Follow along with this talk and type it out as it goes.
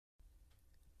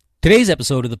Today's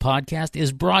episode of the podcast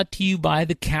is brought to you by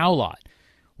The Cow Lot,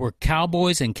 where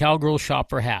cowboys and cowgirls shop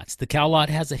for hats. The Cow Lot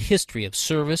has a history of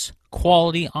service,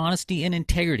 quality, honesty, and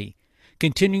integrity,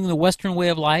 continuing the Western way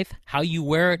of life, how you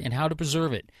wear it, and how to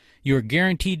preserve it. You are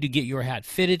guaranteed to get your hat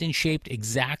fitted and shaped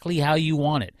exactly how you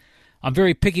want it. I'm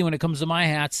very picky when it comes to my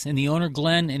hats, and the owner,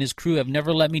 Glenn, and his crew have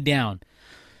never let me down.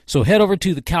 So head over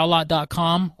to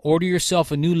thecowlot.com, order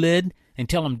yourself a new lid, and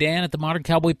tell them Dan at the Modern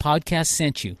Cowboy Podcast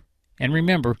sent you. And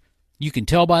remember, you can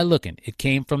tell by looking, it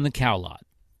came from the Cow Lot.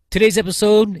 Today's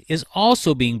episode is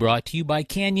also being brought to you by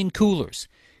Canyon Coolers.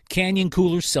 Canyon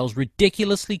Coolers sells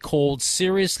ridiculously cold,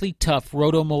 seriously tough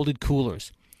roto-molded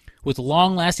coolers. With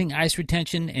long-lasting ice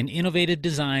retention and innovative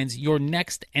designs, your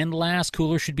next and last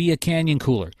cooler should be a Canyon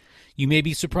Cooler. You may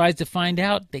be surprised to find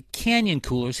out that Canyon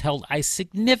Coolers held ice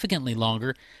significantly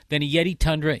longer than a Yeti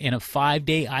Tundra in a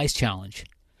 5-day ice challenge.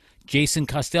 Jason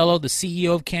Costello, the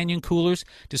CEO of Canyon Coolers,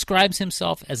 describes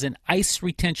himself as an ice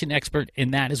retention expert,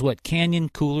 and that is what Canyon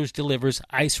Coolers delivers,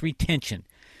 ice retention.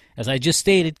 As I just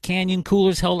stated, Canyon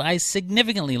Coolers held ice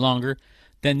significantly longer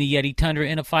than the Yeti Tundra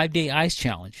in a 5-day ice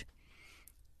challenge.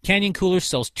 Canyon Coolers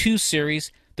sells two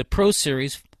series, the Pro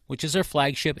Series, which is their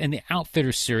flagship, and the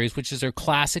Outfitter Series, which is their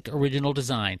classic original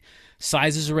design.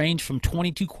 Sizes range from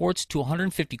 22 quarts to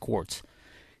 150 quarts.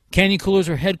 Canyon Coolers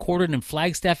are headquartered in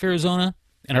Flagstaff, Arizona,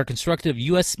 and are constructed of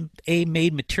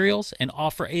USA-made materials and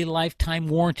offer a lifetime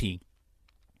warranty.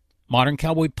 Modern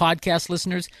Cowboy Podcast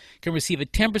listeners can receive a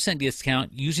 10%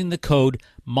 discount using the code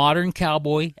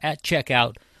ModernCowboy at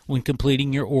checkout when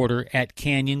completing your order at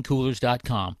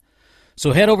CanyonCoolers.com.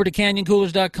 So head over to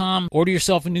CanyonCoolers.com, order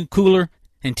yourself a new cooler,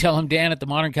 and tell them Dan at the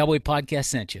Modern Cowboy Podcast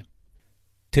sent you.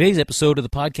 Today's episode of the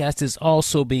podcast is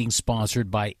also being sponsored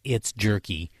by It's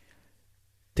Jerky.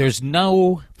 There's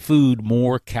no food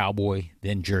more cowboy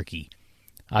than jerky.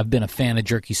 I've been a fan of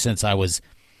jerky since I was,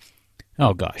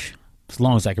 as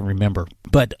long as I can remember.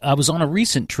 But I was on a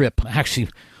recent trip. Actually,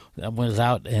 I was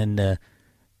out and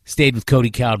stayed with Cody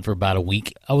Cowden for about a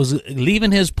week. I was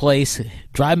leaving his place,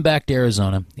 driving back to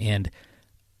Arizona, and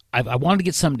I wanted to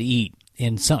get something to eat.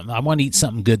 I wanted to eat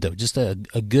something good, though, just a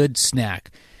good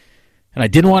snack. And I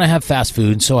didn't want to have fast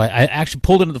food, so I actually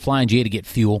pulled into the Flying J to get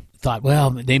fuel. Thought, well,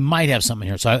 they might have something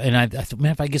here. So I thought,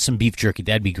 man, if I get some beef jerky,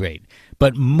 that'd be great.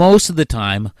 But most of the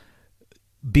time,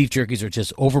 beef jerkies are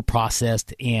just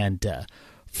overprocessed and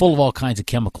full of all kinds of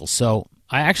chemicals. So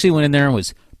I actually went in there and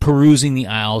was perusing the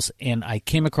aisles, and I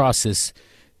came across this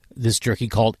jerky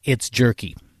called It's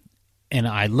Jerky. And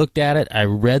I looked at it, I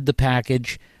read the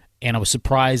package, and I was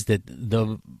surprised that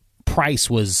the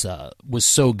price was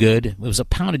so good. It was a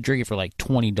pound of jerky for like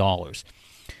 $20.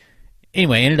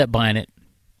 Anyway, I ended up buying it.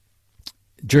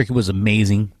 Jerky was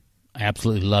amazing. I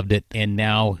absolutely loved it. And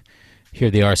now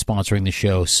here they are sponsoring the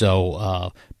show.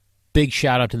 So big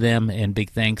shout out to them and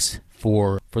big thanks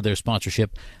for their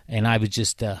sponsorship. And I would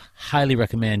just highly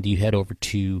recommend you head over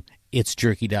to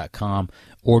itsjerky.com,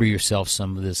 order yourself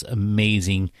some of this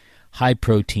amazing high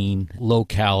protein, low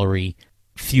calorie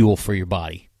fuel for your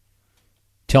body.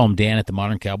 Tell them Dan at the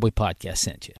Modern Cowboy Podcast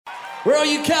sent you. Where are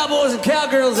you cowboys and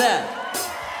cowgirls at?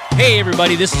 Hey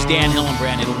everybody, this is Dan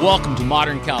Hillenbrand, and welcome to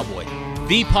Modern Cowboy,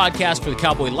 the podcast for the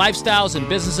cowboy lifestyles and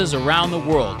businesses around the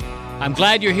world. I'm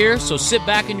glad you're here, so sit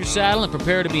back in your saddle and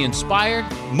prepare to be inspired,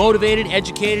 motivated,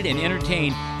 educated, and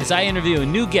entertained as I interview a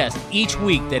new guest each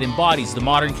week that embodies the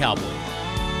modern cowboy.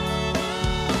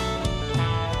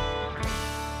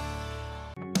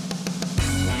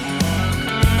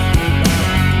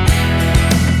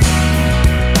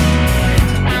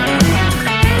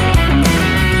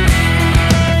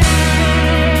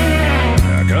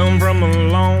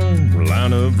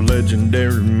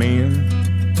 Legendary men,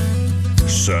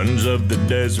 sons of the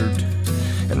desert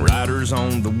and riders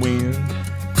on the wind.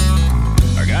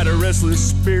 I got a restless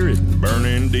spirit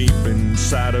burning deep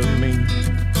inside of me.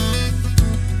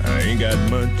 I ain't got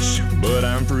much, but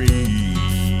I'm free.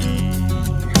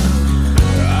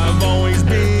 I've always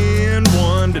been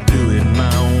one to do it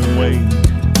my own way.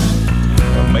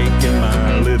 I'm making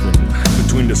my living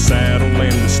between the saddle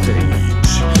and the stage.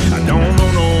 I don't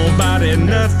owe nobody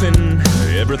nothing.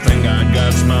 Everything I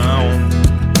got's my own.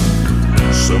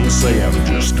 Some say I'm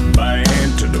just bad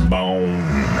to the bone.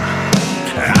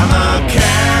 I'm a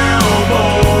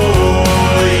cowboy,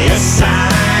 yes I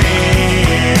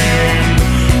am.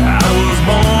 I was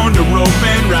born to rope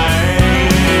and ride.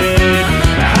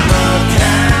 I'm a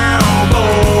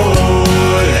cowboy,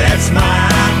 that's my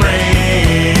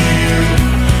brand.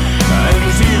 I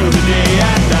was here the day I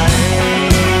died.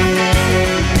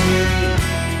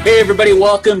 Hey everybody,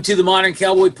 welcome to the Modern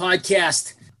Cowboy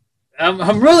Podcast.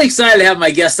 I'm really excited to have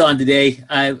my guest on today.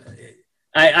 I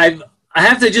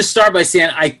have to just start by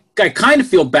saying I I kind of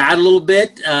feel bad a little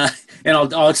bit, and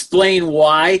I'll explain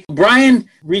why. Brian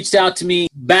reached out to me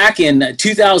back in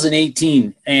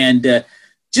 2018 and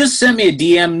just sent me a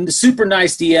DM, super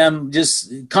nice DM,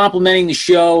 just complimenting the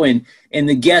show and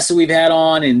the guests that we've had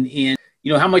on, and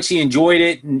how much he enjoyed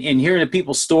it, and hearing the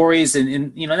people's stories,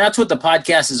 and that's what the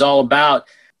podcast is all about.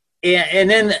 And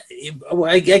then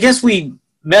I guess we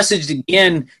messaged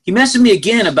again. He messaged me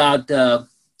again about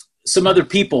some other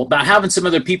people, about having some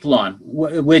other people on,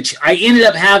 which I ended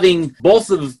up having both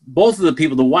of the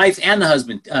people, the wife and the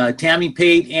husband, Tammy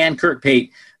Pate and Kurt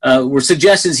Pate, were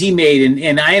suggestions he made,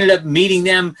 and I ended up meeting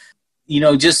them,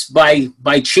 just by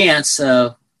chance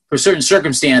for certain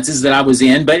circumstances that I was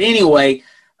in. But anyway,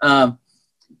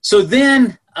 so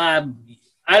then I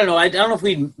don't know if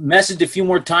we messaged a few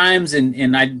more times,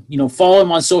 and I follow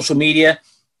him on social media.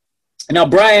 And now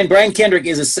Brian Kendrick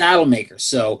is a saddle maker,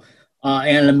 so.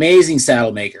 And an amazing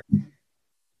saddle maker.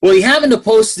 Well, he happened to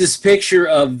post this picture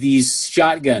of these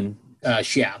shotgun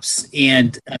chaps,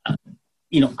 and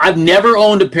I've never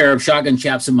owned a pair of shotgun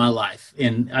chaps in my life,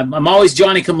 and I'm always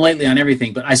Johnny come lately on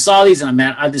everything. But I saw these, and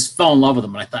I just fell in love with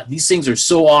them, and I thought these things are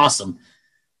so awesome.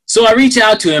 So I reached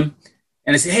out to him,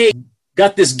 and I said, "Hey,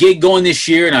 got this gig going this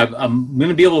year, and I'm going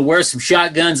to be able to wear some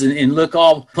shotguns and look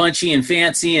all punchy and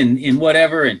fancy and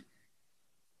whatever." And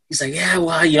he's like, "Yeah,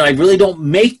 well, I really don't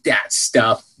make that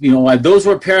stuff. Those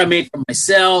were a pair I made for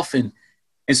myself." And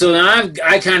so then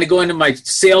I kind of go into my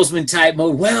salesman type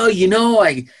mode. "Well,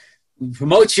 I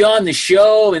promote you on the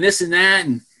show and this and that."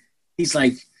 And he's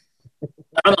like,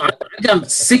 I've done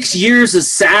 6 years of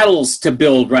saddles to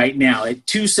build right now at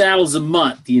 2 saddles a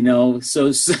month,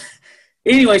 So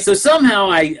anyway, so somehow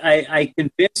I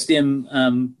convinced him,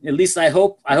 at least I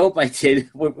hope I did.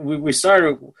 We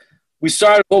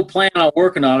started a whole plan on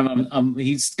working on him.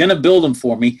 He's going to build them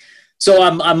for me. So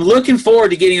I'm looking forward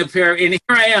to getting a pair. And here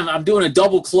I am. I'm doing a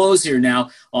double close here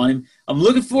now on him. I'm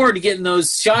looking forward to getting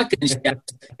those shotgun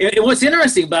straps. And what's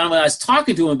interesting about them, when I was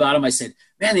talking to him about them, I said,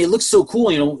 "Man, they look so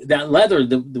cool. That leather,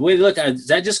 the way they look, is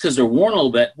that just because they're worn a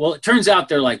little bit?" Well, it turns out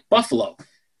they're like buffalo,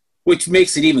 which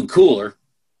makes it even cooler.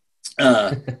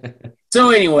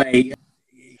 So anyway,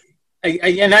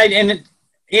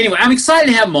 anyway, I'm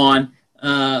excited to have them on.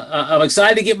 I'm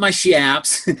excited to get my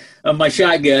chaps of my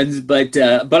shotguns, but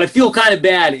I feel kind of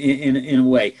bad in a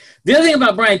way. The other thing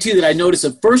about Brian too that I noticed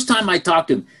the first time I talked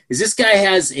to him is this guy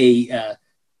has a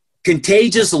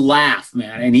contagious laugh,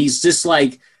 man, and he's just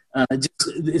like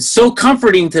it's so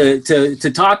comforting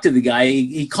to talk to the guy.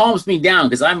 He calms me down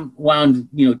because I'm wound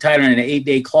tight on an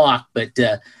 8-day clock. But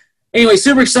anyway,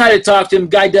 super excited to talk to him.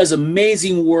 Guy does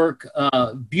amazing work,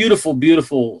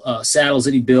 beautiful saddles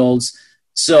that he builds.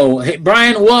 So, hey,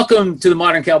 Brian, welcome to the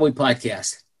Modern Cowboy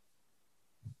Podcast.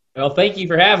 Well, thank you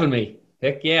for having me.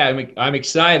 Heck yeah, I'm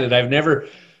excited. I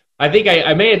think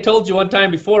I may have told you one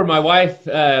time before, my wife,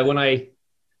 when I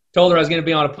told her I was going to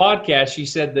be on a podcast, she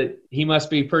said that he must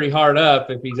be pretty hard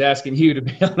up if he's asking you to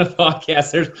be on a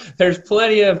podcast. There's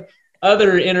plenty of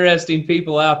other interesting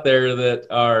people out there that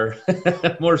are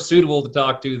more suitable to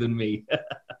talk to than me.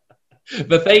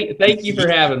 But thank you for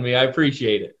having me. I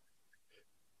appreciate it.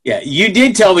 Yeah, you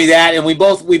did tell me that, and we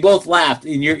both laughed.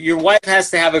 And your wife has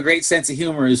to have a great sense of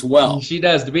humor as well. She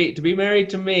does. To be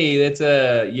married to me,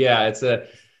 I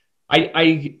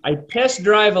test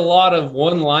drive a lot of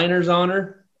one-liners on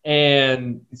her,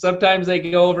 and sometimes they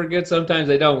go over good, sometimes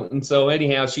they don't. And so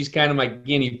anyhow, she's kind of my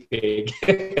guinea pig.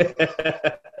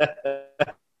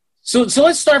 So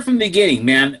let's start from the beginning,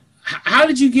 man. How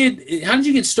did you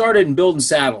get started in building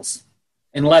saddles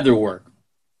and leather work?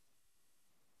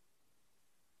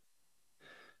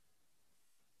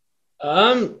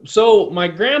 So my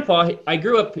grandpa, I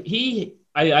grew up,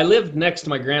 I lived next to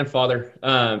my grandfather,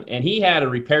 and he had a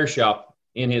repair shop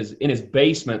in his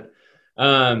basement.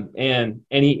 And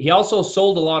he also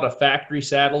sold a lot of factory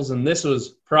saddles, and this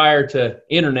was prior to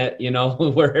internet,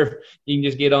 where you can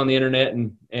just get on the internet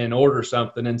and order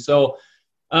something. And so,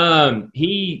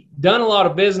 he done a lot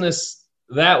of business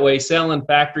that way, selling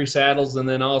factory saddles, and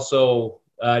then also,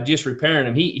 just repairing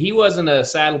them. He wasn't a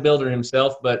saddle builder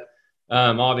himself, but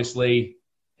obviously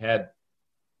had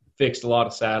fixed a lot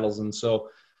of saddles. And so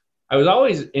I was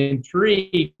always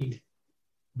intrigued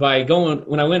by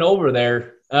when I went over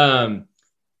there.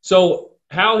 So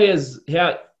how his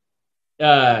shop,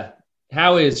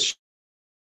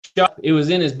 it was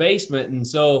in his basement. And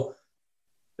so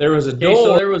there was a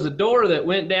door that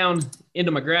went down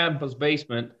into my grandpa's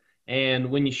basement.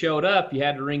 And when you showed up, you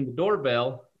had to ring the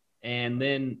doorbell, and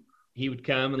then he would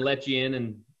come and let you in,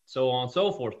 and so on and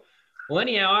so forth. Well,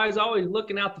 anyhow, I was always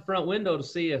looking out the front window to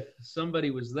see if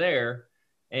somebody was there.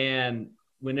 And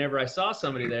whenever I saw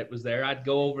somebody that was there, I'd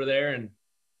go over there and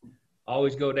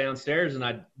always go downstairs and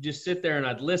I'd just sit there and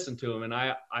I'd listen to them. And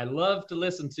I love to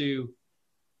listen to,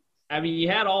 I mean, you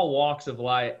had all walks of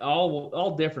life,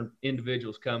 all different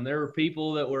individuals come. There were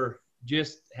people that were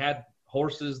just had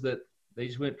horses that they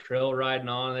just went trail riding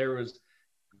on. There was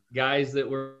guys that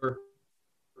were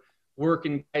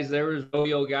working guys. There was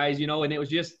rodeo guys, you know, and it was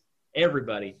just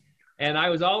everybody. And I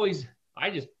was always, I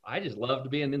just loved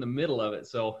being in the middle of it.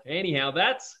 So anyhow,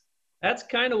 that's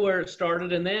kind of where it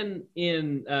started. And then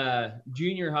in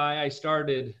junior high, I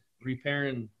started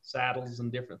repairing saddles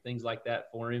and different things like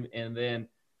that for him. And then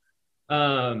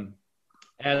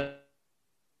as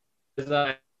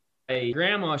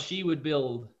grandma, she would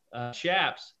build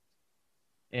shaps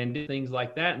and do things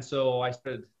like that. And so I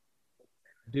started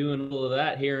doing a little of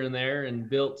that here and there and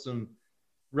built some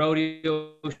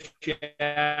rodeo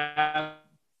shaps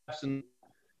and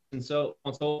so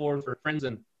on and so forth for friends.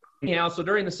 And anyhow, so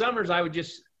during the summers, I would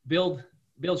just build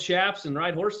shaps and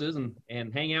ride horses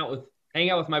and hang out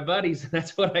with my buddies. And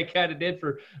that's what I kind of did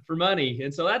for money.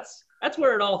 And so that's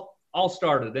where it all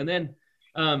started. And then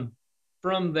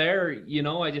from there, you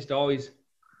know, I just always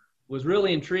was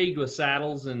really intrigued with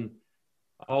saddles and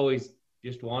always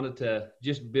just wanted to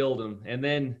just build them. And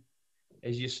then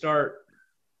as you start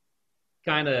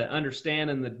kind of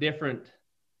understanding the different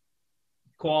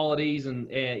qualities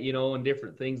and you know, and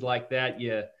different things like that,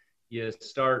 you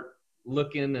start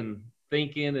looking and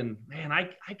thinking, and man,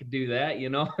 I could do that, you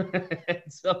know.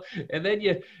 and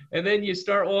then you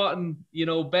start wanting, you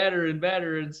know, better and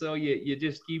better, and so you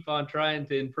just keep on trying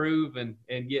to improve and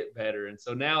get better. And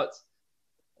so now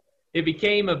it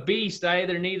became a beast. I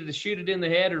either needed to shoot it in the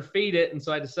head or feed it, and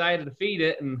so I decided to feed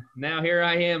it, and now here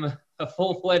I am, a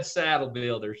full-fledged saddle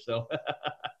builder. So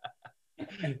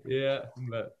yeah,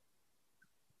 but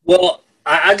well,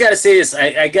 I got to say this.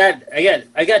 I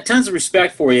got tons of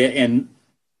respect for you and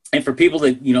for people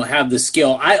that, you know, have the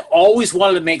skill. I always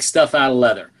wanted to make stuff out of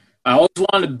leather. I always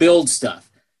wanted to build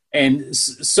stuff, and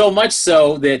so much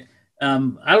so that I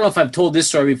don't know if I've told this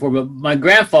story before, but my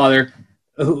grandfather,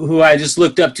 who I just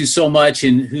looked up to so much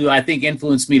and who I think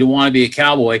influenced me to want to be a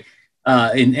cowboy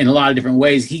in a lot of different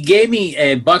ways, he gave me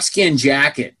a buckskin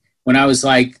jacket when I was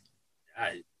like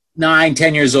 9,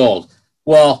 10 years old.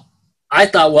 Well, I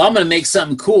thought, well, I'm going to make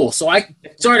something cool. So I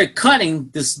started cutting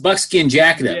this buckskin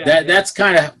jacket up. Yeah, That's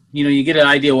kind of, you know, you get an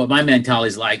idea what my mentality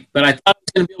is like. But I thought I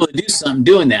was going to be able to do something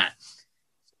doing that.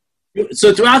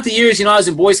 So throughout the years, you know, I was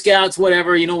in Boy Scouts,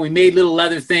 whatever, you know, we made little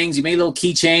leather things. You made little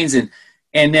keychains.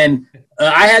 And then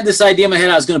I had this idea in my head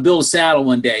I was going to build a saddle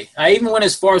one day. I even went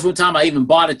as far as one time I even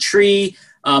bought a tree.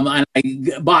 And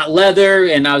I bought leather,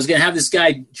 and I was going to have this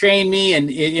guy train me, and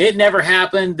it never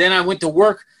happened. Then I went to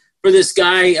work for this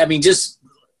guy. I mean, just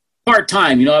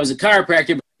part-time, you know, I was a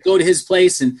chiropractor, but I go to his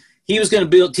place and he was going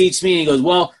to teach me. And he goes,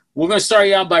 well, we're going to start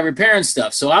you out by repairing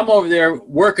stuff. So I'm over there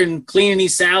working, cleaning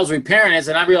these saddles, repairing it.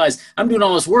 And I realized I'm doing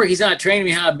all this work. He's not training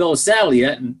me how to build a saddle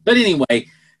yet. But anyway,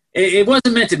 it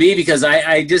wasn't meant to be, because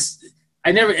I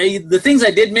never, the things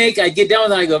I did make, I get done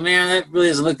with it. I go, man, that really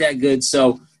doesn't look that good.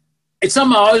 So it's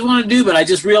something I always want to do, but I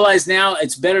just realize now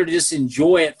it's better to just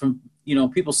enjoy it from, you know,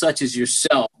 people such as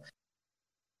yourself.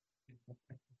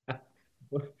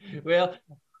 Well,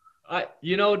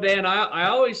 you know, Dan, I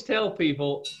always tell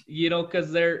people, you know,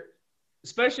 because they're,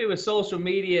 especially with social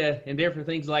media and different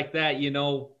things like that, you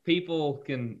know, people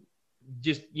can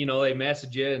just, you know, they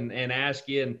message you and ask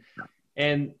you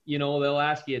and, you know, they'll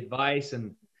ask you advice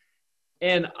and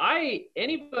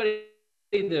anybody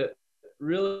that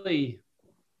really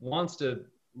wants to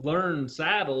learn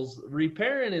saddles,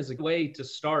 repairing is a way to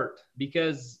start,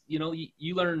 because, you know,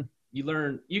 you learn,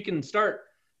 you can start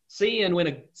seeing when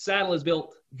a saddle is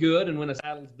built good and when a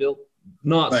saddle is built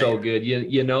not so good,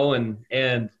 you know, and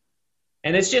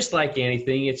it's just like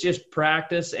anything, it's just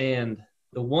practice. And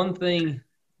the one thing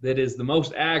that is the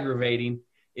most aggravating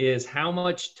is how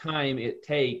much time it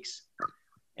takes,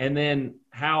 and then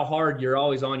how hard you're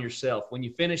always on yourself. When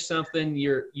you finish something,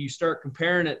 you start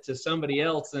comparing it to somebody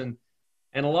else, and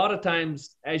a lot of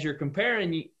times as you're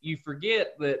comparing, you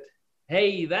forget that,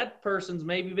 hey, that person's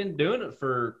maybe been doing it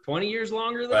for 20 years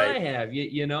longer than I have,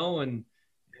 you know, and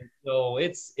so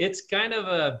it's kind of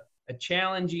a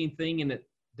challenging thing, and it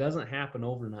doesn't happen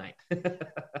overnight.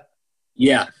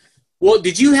 Yeah. Well,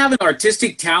 did you have an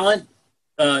artistic talent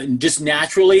just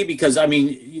naturally? Because, I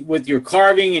mean, with your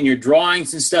carving and your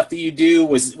drawings and stuff that you do,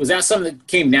 was that something that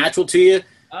came natural to you?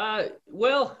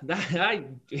 Well, I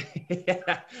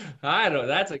don't.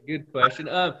 That's a good question.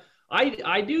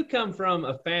 I do come from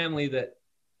a family that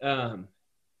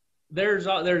there's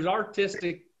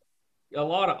artistic, a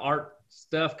lot of art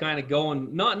stuff kind of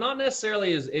going. Not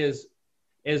necessarily as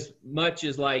much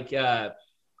as like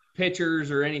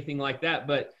pictures or anything like that,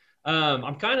 but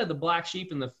I'm kind of the black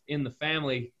sheep in the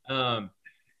family.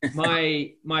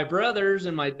 My brothers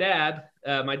and my dad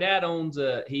owns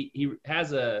he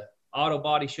has a auto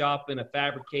body shop and a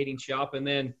fabricating shop, and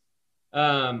then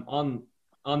on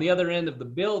the other end of the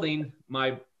building,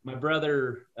 my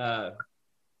brother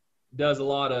does a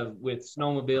lot with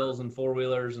snowmobiles and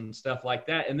four-wheelers and stuff like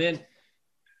that. And then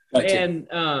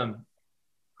gotcha.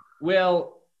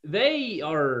 Well, they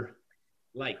are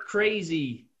like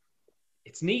crazy.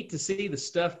 It's neat to see the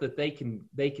stuff that they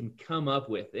can come up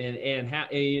with, and how,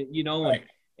 you know, right.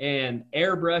 and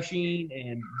airbrushing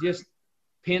and just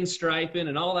pinstriping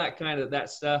and all that kind of that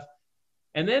stuff.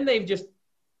 And then they've just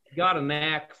got a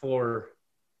knack for,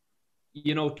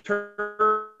 you know,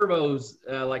 turbos,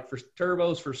 like for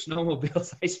turbos for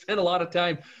snowmobiles. I spent a lot of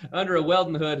time under a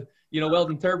welding hood, you know,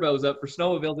 welding turbos up for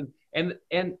snowmobiles.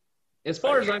 And as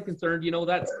far as I'm concerned, you know,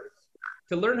 that's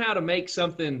to learn how to make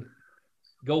something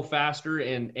go faster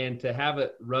and to have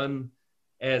it run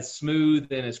as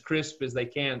smooth and as crisp as they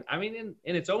can. I mean,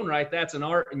 in its own right, that's an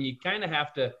art, and you kind of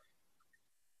have to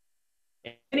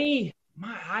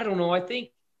I don't know. I think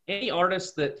any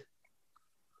artist that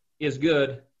is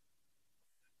good,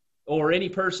 or any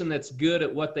person that's good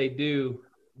at what they do,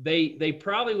 they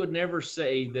probably would never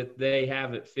say that they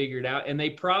have it figured out, and they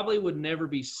probably would never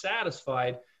be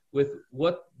satisfied with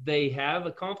what they have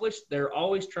accomplished. They're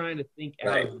always trying to think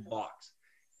out of the box.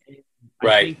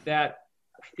 I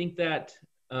think that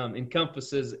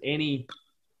encompasses any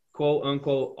quote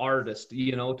unquote artist,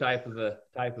 you know, type of a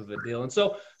deal. And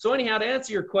so anyhow, to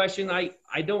answer your question,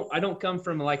 I don't come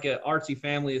from like a artsy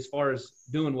family as far as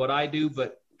doing what I do,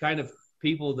 but kind of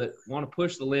people that want to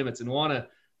push the limits and want to,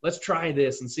 let's try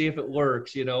this and see if it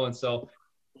works, you know. And so,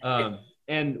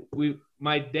 and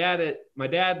my dad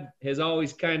has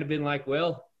always kind of been like,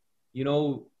 well, you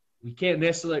know, we can't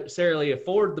necessarily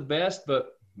afford the best,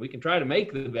 but we can try to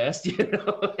make the best, you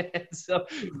know. And so,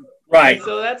 right. And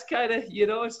so that's kind of, you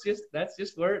know, that's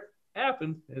just where it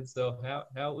happened. And so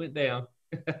how it went down.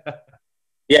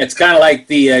 Yeah. It's kind of like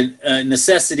the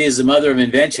necessity is the mother of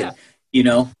invention, you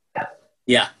know?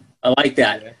 Yeah. I like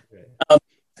that. Yeah.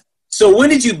 So when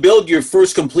did you build your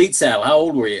first complete saddle? How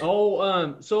old were you?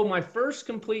 So my first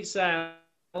complete saddle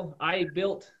I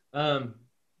built,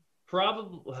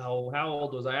 probably, how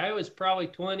old was I? I was probably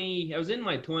 20. I was in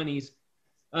my 20s.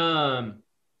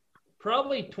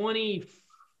 Probably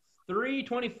 23,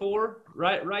 24,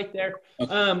 right there.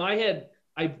 Okay.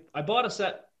 I bought a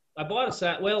set.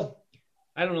 Well,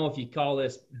 I don't know if you call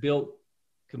this built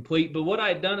complete, but what I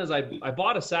had done is I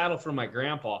bought a saddle from my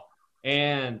grandpa,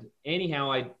 and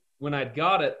anyhow, when I'd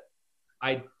got it,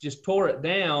 I just tore it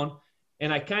down,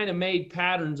 and I kind of made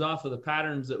patterns off of the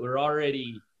patterns that were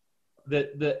already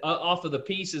off of the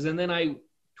pieces, and then I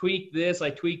tweaked this,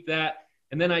 I tweaked that.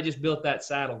 And then I just built that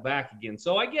saddle back again.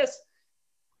 So I guess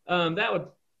that would,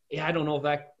 I don't know if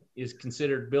that is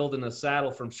considered building a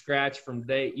saddle from scratch from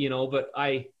day, you know, but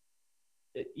that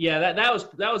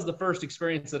was the first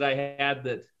experience that I had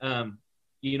that,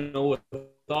 you know, with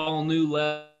all new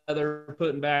leather,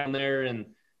 putting back in there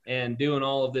and doing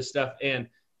all of this stuff. And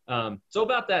so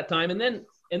about that time, and then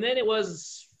it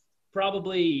was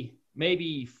probably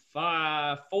maybe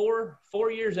 4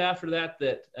 years after that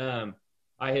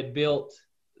I had built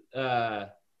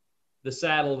the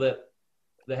saddle that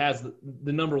has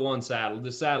the number one saddle,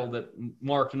 the saddle that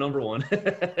marked number one.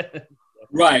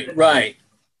 Right.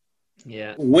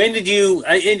 Yeah. When did you?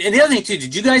 And the other thing too,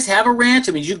 did you guys have a ranch?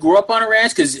 I mean, did you grow up on a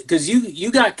ranch? Because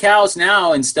you got cows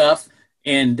now and stuff,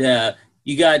 and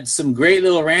you got some great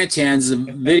little ranch hands.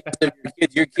 Videos of your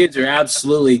kids. Your kids are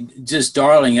absolutely just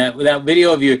darling. That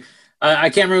video of you,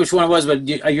 I can't remember which one it was, but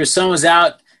your son was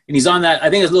out. And he's on that, I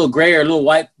think it's a little gray or a little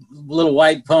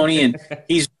white pony, and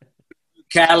he's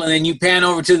cattle. And then you pan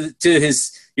over to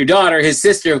your daughter, his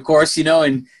sister, of course, you know,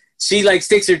 and she like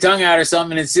sticks her tongue out or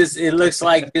something. And it looks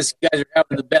like this guys are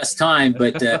having the best time.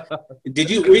 But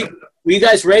were you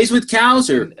guys raised with cows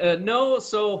or?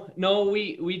 No,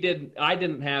 we didn't. I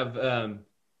didn't have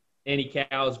any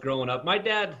cows growing up. My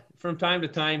dad, from time to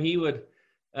time, he would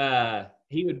buy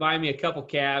me a couple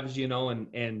calves, you know,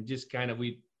 and just kind of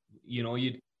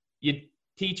you'd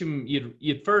teach them,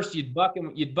 you'd buck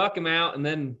them out, and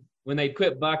then when they'd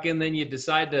quit bucking, then you'd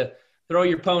decide to throw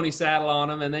your pony saddle on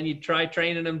them, and then you'd try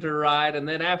training them to ride, and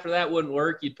then after that wouldn't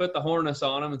work, you'd put the harness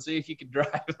on them and see if you could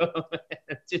drive them.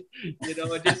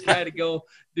 just try to go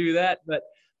do that. But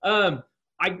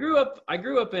I grew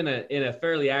up in a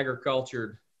fairly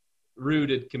agriculture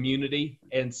rooted community,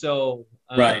 and so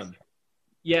right.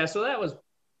 Yeah, so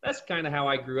that's kind of how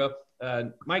I grew up.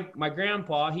 My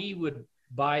grandpa, he would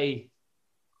buy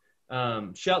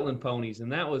Shetland ponies,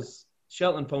 and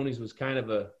Shetland ponies was kind of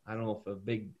I don't know if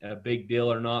a big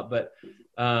deal or not, but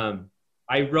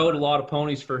I rode a lot of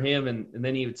ponies for him, and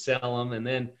then he would sell them. And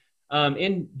then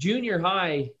in junior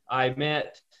high, I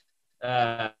met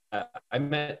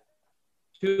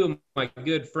two of my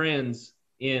good friends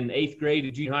in 8th grade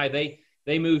and junior high.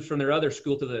 They moved from their other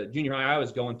school to the junior high I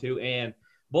was going to, and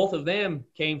both of them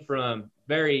came from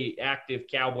very active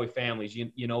cowboy families,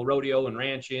 you know, rodeo and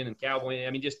ranching and cowboy. I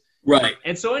mean, just right.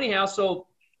 And so anyhow, so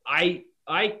I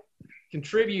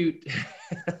contribute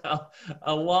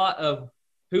a lot of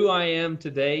who I am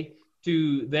today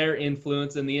to their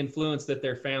influence and the influence that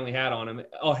their family had on them.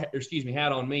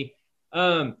 Had on me.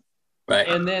 Right.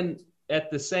 And then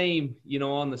at the same, you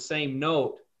know, on the same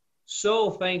note,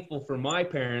 so thankful for my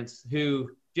parents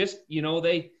who just, you know,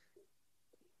 they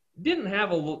didn't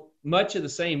have much of the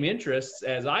same interests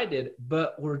as I did,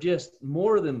 but were just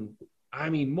more than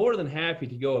happy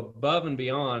to go above and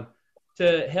beyond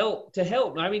to help.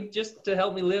 I mean, just to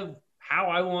help me live how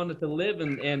I wanted to live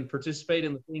and participate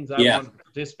in the things I wanted to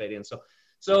participate in.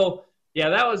 So yeah,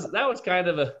 that was kind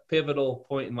of a pivotal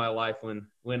point in my life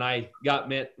when I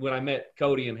met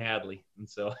Cody and Hadley. And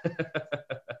so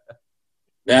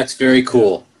that's very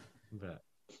cool.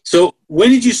 So when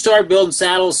did you start building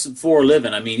saddles for a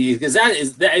living? I mean, because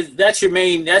that's your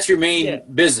main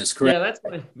business, correct? Yeah, that's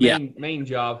my main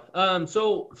job.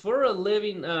 So for a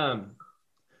living,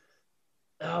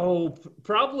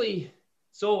 probably.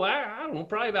 So I don't know,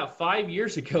 probably about 5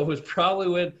 years ago was probably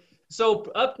when. So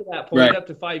up to that point, up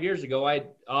to 5 years ago, I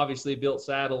obviously built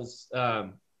saddles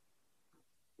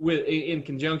in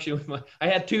conjunction with I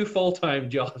had 2 full-time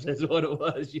jobs. That's what it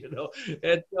was, you know.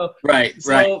 And so, right.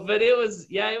 But it was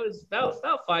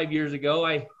about 5 years ago.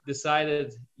 I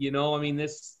decided, you know, I mean,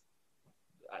 this,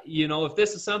 you know, if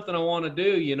this is something I want to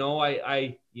do, you know,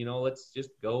 I let's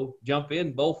just go jump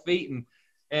in both feet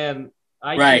and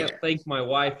I can't thank my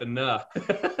wife enough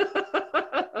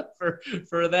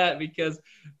for that, because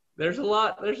there's a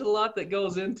lot that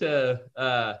goes into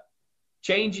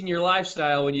changing your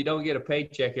lifestyle when you don't get a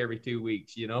paycheck every 2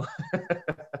 weeks, you know.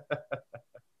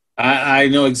 I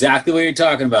know exactly what you're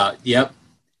talking about. Yep.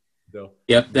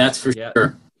 Yep, that's for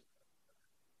sure.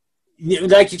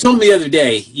 Like you told me the other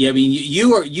day, I mean,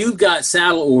 you've got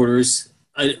saddle orders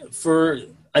for,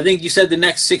 I think you said, the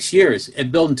next 6 years and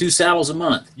building 2 saddles a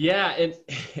month. Yeah, and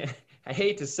I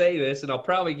hate to say this, and I'll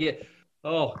probably get,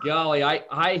 oh golly,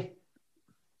 I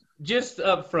just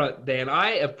up front, Dan,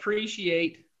 I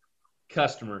appreciate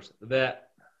customers that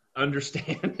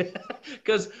understand,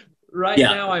 because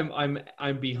now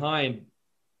I'm behind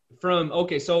from.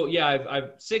 Okay, so yeah,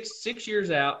 I've 6 years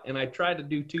out, and I try to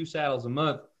do 2 saddles a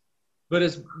month, but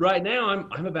it's right now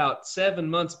I'm about 7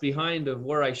 months behind of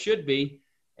where I should be.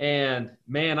 And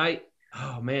man, I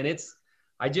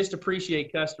just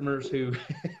appreciate customers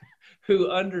who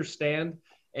understand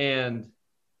and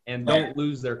don't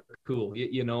lose their cool,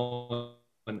 you know,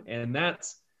 and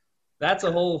that's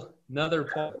a whole nother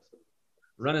part,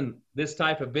 running this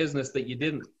type of business that you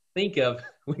didn't think of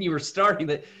when you were starting.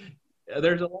 That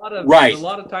there's a lot of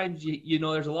times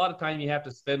there's a lot of time you have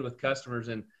to spend with customers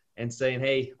and saying,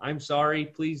 hey, I'm sorry,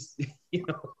 please, you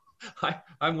know,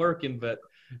 I'm working, but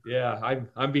yeah,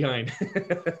 I'm behind.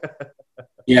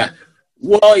 Yeah.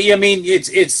 Well, I mean,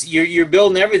 it's you're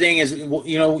building everything as,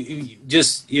 you know,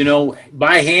 just, you know,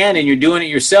 by hand, and you're doing it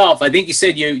yourself. I think you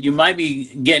said you might be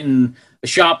getting a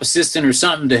shop assistant or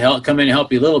something to come in and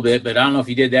help you a little bit, but I don't know if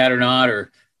you did that or not.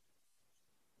 Or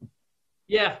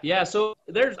yeah. So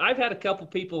I've had a couple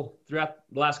people throughout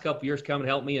the last couple of years come and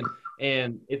help me,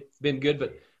 and it's been good.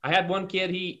 But I had one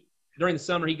kid, during the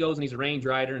summer he goes and he's a range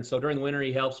rider, and so during the winter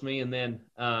he helps me, and then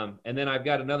I've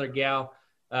got another gal,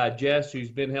 Jess, who's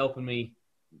been helping me,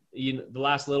 you know, the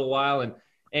last little while,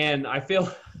 and I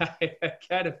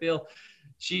kind of feel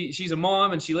she's a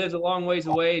mom and she lives a long ways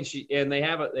away, and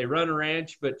they run a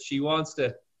ranch, but she wants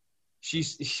to.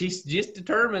 She's just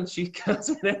determined. She comes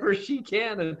whenever she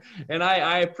can, and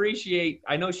I appreciate.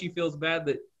 I know she feels bad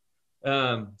that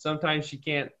sometimes she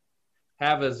can't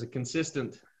have as a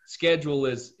consistent schedule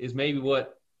as maybe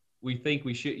what we think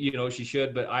we should, you know, she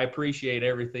should, but I appreciate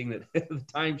everything that the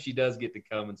time she does get to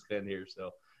come and spend here.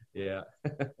 So yeah.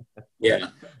 Yeah.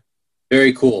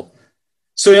 Very cool.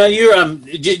 So now you're,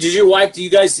 did your wife, do you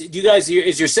guys,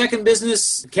 is your second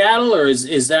business cattle, or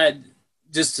is that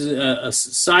just a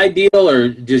side deal, or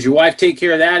does your wife take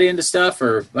care of that end of stuff?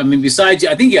 Or, I mean, besides,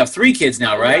 I think you have 3 kids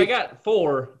now, right? I got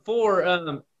 4. 4.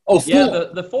 4. Yeah,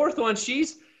 the fourth one,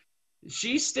 she's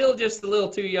still just a little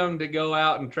too young to go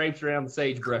out and traipse around the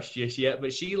sagebrush just yet,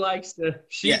 but she likes to.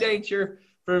 Dang sure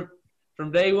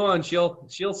from day one she'll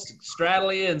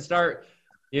straddle you and start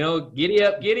giddy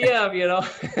up,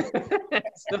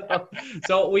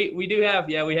 so we do have,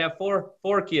 we have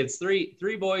four kids,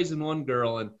 three boys and one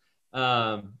girl.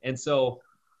 And so,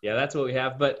 that's what we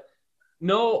have. But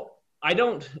no, I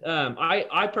don't,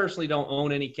 I personally don't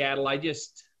own any cattle. I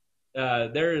just,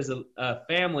 there is a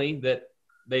family that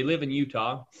they live in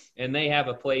Utah, and they have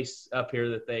a place up here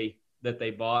that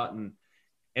they bought. And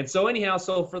so anyhow,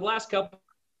 so for the last couple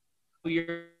of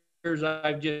years,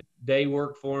 I've just day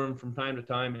work for them from time to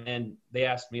time, and they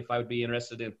asked me if I would be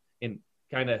interested in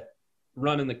kind of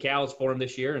running the cows for them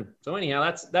this year. And so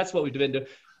anyhow, that's what we've been doing.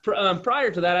 Prior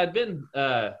to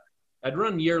that, I'd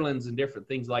run yearlings and different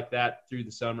things like that through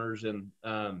the summers, and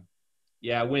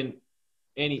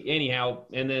anyhow,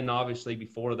 and then obviously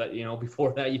before that you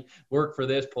work for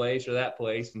this place or that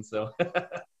place, and so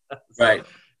right,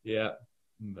 yeah.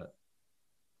 But.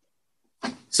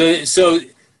 So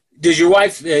does your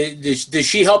wife does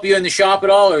she help you in the shop at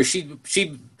all, or she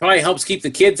probably helps keep the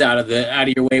kids out of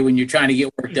your way when you're trying to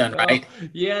get work done, right?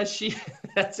 Yeah, she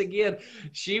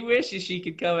wishes she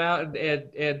could come out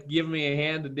and give me a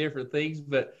hand in different things,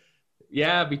 but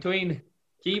yeah, between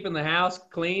keeping the house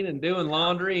clean and doing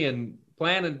laundry and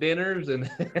planning dinners and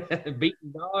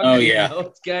beating dogs,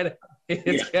 it's kind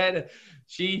of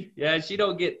she has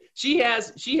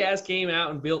came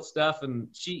out and built stuff, and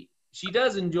she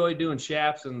does enjoy doing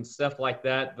shaps and stuff like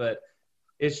that, but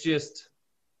it's just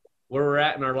where we're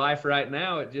at in our life right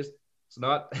now. It's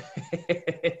not,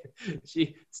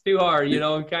 it's too hard,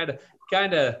 and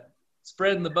kind of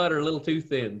spreading the butter a little too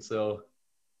thin. So.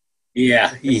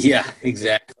 Yeah, exactly.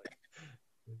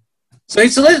 So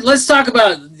let's talk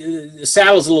about the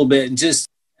saddles a little bit, and just,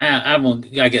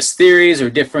 I guess, theories or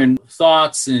different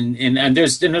thoughts, and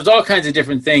there's all kinds of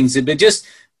different things, but just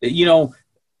to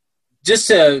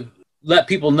let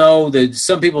people know that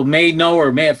some people may know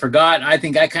or may have forgot. I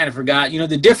think I kind of forgot,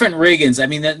 the different riggings. I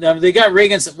mean, they got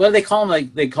riggings. What do they call them?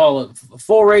 Like, they call it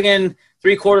full rigging,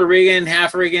 3/4 rigging,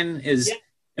 half rigging.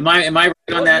 Am I right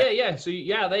on that? Yeah. So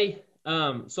they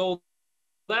so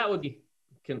that would be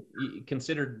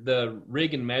considered the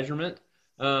rigging measurement.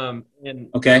 And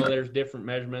okay, there's different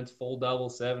measurements: full,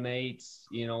 double, 7/8,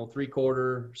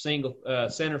 3/4, single,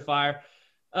 center fire,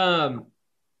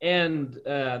 and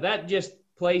that just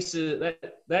places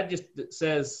that just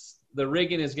says the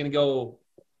rigging is going to go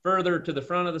further to the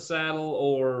front of the saddle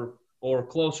or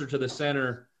closer to the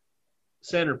center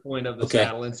point of the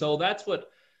saddle. And so that's what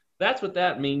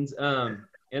that means.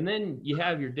 And then you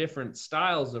have your different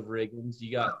styles of riggings.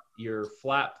 You got your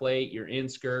flat plate, your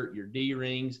inskirt, your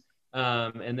D-rings,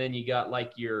 and then you got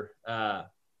like your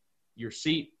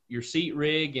seat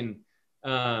rig, and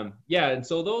and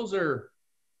so those are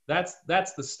that's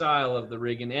the style of the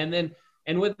rigging.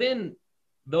 And within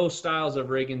those styles of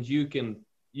riggings, you can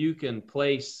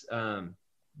place the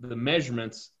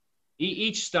measurements.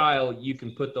 Each style, you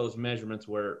can put those measurements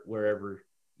wherever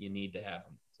you need to have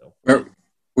them. So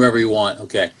wherever you want,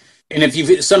 okay. And if you're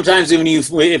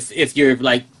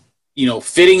like,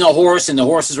 fitting a horse and the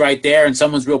horse is right there and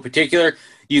someone's real particular,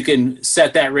 you can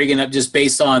set that rigging up just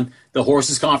based on the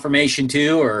horse's conformation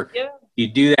too, or you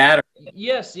do that? Or?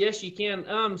 Yes, you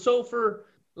can. So for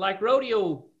like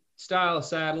rodeo style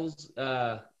saddles,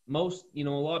 most, a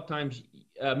lot of times,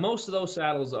 most of those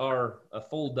saddles are a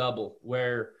full double,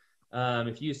 where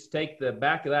if you take the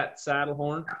back of that saddle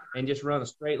horn and just run a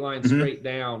straight line straight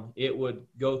down, it would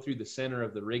go through the center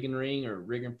of the rigging ring or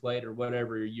rigging plate or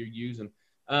whatever you're using.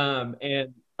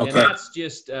 And that's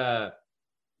just,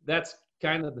 that's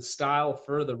kind of the style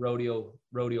for the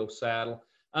rodeo saddle.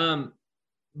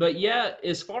 But yeah,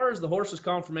 as far as the horse's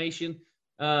conformation,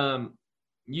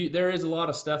 there is a lot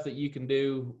of stuff that you can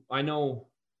do. I know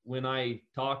when I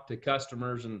talk to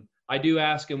customers, and I do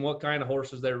ask them what kind of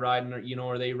horses they're riding, or,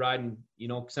 are they riding,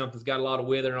 something's got a lot of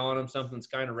wither on them, something's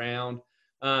kind of round,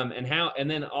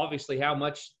 and then obviously how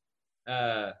much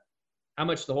the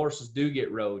horses do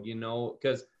get rode,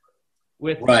 because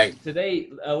with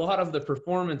today, a lot of the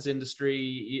performance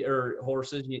industry or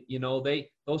horses,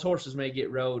 those horses may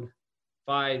get rode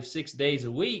 5-6 days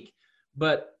a week,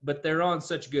 but they're on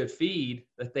such good feed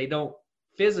that they don't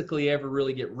physically ever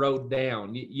really get rode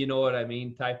down. You know what I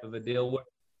mean? Type of a deal.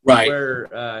 Where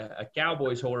a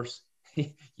cowboy's horse,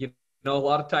 a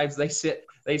lot of times they sit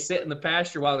in the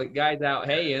pasture while the guy's out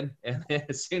haying, and then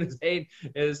as soon as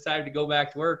it's time to go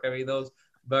back to work, I mean, those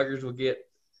buggers will get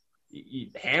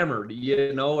hammered,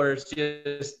 or it's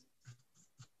just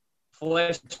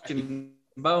flesh and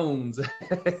bones. So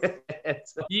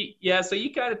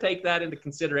you kind of take that into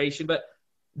consideration. But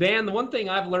Dan, the one thing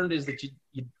I've learned is that you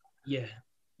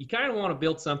kind of want to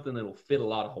build something that will fit a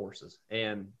lot of horses.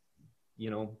 And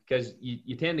because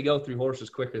you tend to go through horses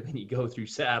quicker than you go through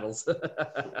saddles.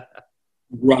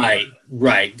 Right.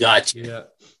 Gotcha. Yeah.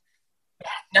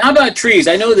 Now, how about trees?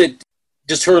 I know that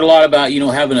just heard a lot about,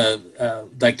 having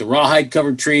like the rawhide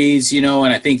covered trees, and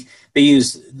I think they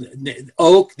use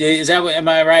oak. Is that am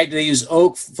I right? They use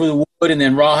oak for the wood and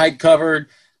then rawhide covered.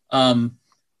 And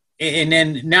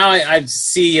then now I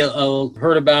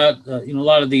heard about, a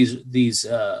lot of these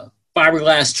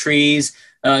fiberglass trees.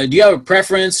 Do you have a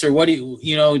preference, or what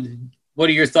are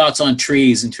your thoughts on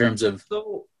trees in terms of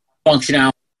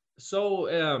functionality? So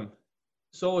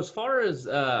as far as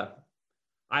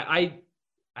I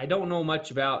don't know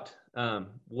much about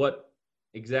what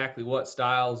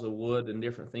styles of wood and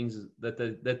different things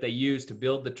that they use to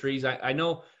build the trees. I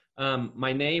know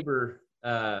my neighbor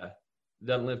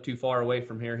doesn't live too far away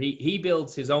from here. He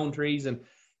builds his own trees,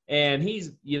 and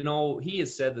he's he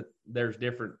has said that there's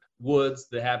different woods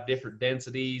that have different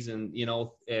densities and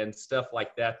and stuff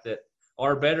like that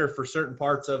are better for certain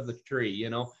parts of the tree.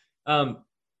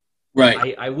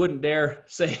 Right. I wouldn't dare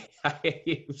say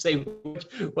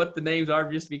what the names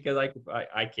are just because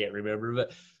I can't remember.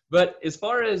 But as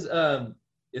far as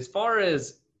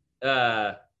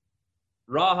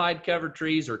rawhide covered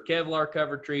trees or Kevlar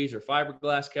covered trees or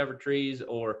fiberglass covered trees,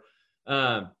 or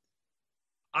I've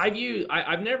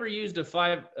never used a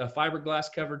fiberglass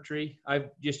covered tree.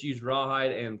 I've just used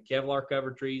rawhide and Kevlar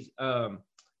covered trees.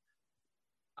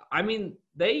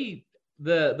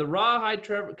 The rawhide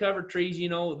covered trees,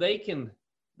 they can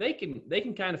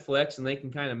kind of flex and they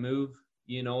can kind of move,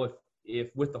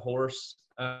 if with the horse.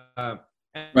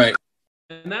 Right.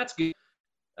 And that's good.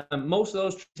 Most of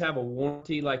those trees have a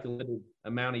warranty, like a limited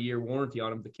amount of year warranty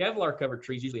on them. The Kevlar covered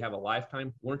trees usually have a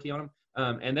lifetime warranty on them.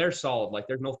 And they're solid. Like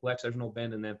there's no flex, there's no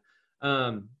bend in them.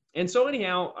 And so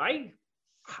anyhow, I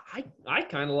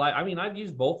kind of like, I've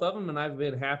used both of them and I've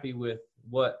been happy with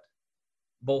what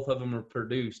both of them are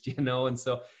produced, and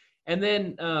so, and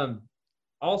then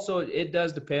also it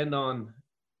does depend on,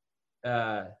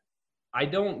 I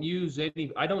use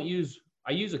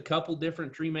a couple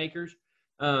different tree makers,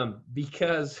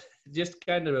 because just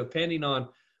kind of depending on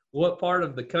what part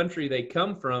of the country they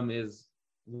come from is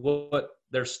what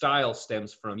their style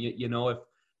stems from. If you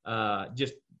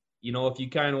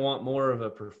kind of want more of a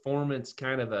performance,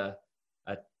 kind of a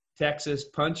Texas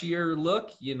punchier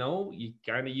look, you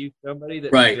kind of use somebody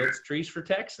that builds trees for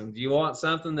Texans. You want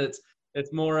something that's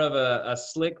more of a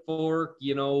slick fork,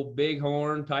 big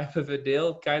horn type of a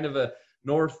deal, kind of a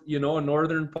a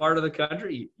northern part of the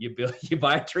country. You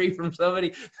buy a tree from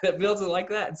somebody that builds it like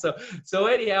that. So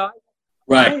anyhow,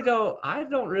 right. I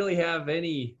don't really have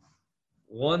any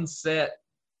one set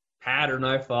pattern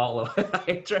I follow.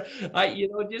 I try,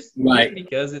 just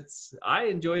because I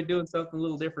enjoy doing something a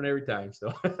little different every time.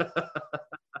 So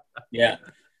yeah,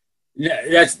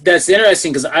 that's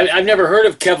interesting because I've never heard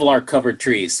of Kevlar covered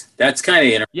trees. That's kind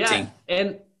of interesting.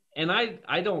 Yeah, and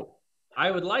I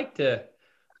would like to.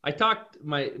 I talked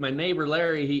my neighbor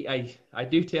Larry. I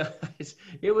do tell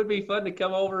it would be fun to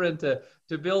come over and to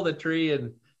build a tree,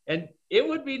 and it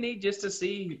would be neat just to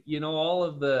see all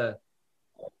of the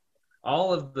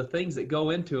things that go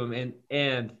into them,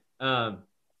 and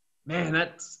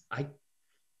man,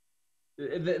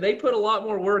 they put a lot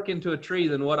more work into a tree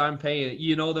than what I'm paying,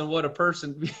 than what a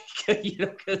person, because you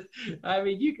can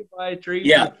buy a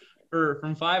tree for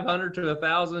from $500 to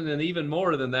 $1,000 and even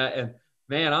more than that, and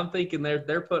man, I'm thinking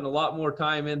they're putting a lot more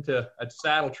time into a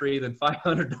saddle tree than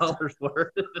 $500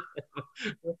 worth.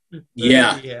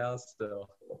 Yeah. So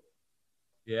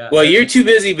yeah. Well, you're too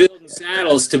busy building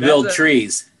saddles to build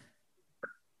trees.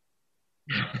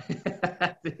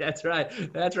 That's right.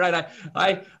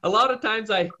 I a lot of times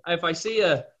if I see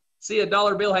a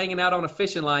dollar bill hanging out on a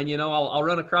fishing line, I'll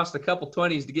run across a couple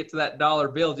 20s to get to that dollar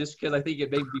bill just because I think it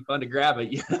may be fun to grab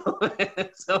it,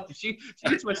 So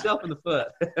shoots myself in the foot.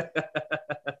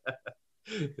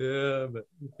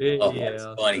 That's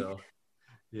funny. So,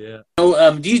 yeah.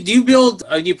 So, do you build?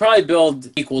 You probably build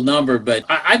equal number, but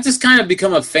I've just kind of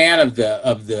become a fan of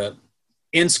the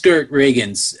inskirt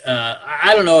riggins.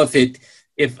 I don't know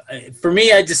if for me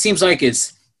it just seems like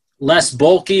it's less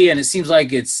bulky, and it seems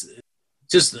like it's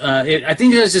just I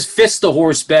think it just fits the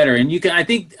horse better, and I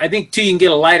think too you can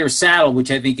get a lighter saddle,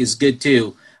 which I think is good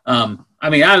too.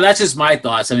 That's just my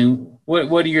thoughts.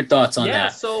 What are your thoughts on that? Yeah,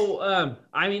 so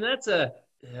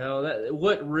that's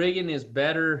what rigging is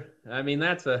better.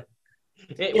 That's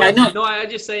I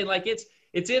just saying like it's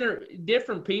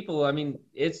different people.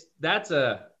 That's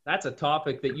a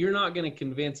topic that you're not going to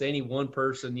convince any one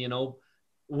person,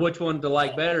 which one to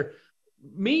like better.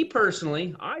 Me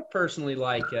personally, I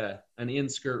like an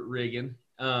inskirt rigging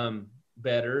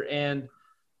better, and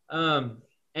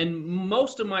and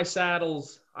most of my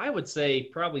saddles, I would say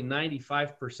probably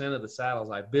 95% of the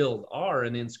saddles I build are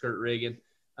an in-skirt rigging.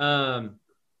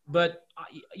 But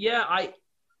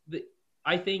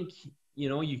I think,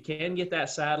 you can get that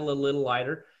saddle a little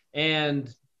lighter,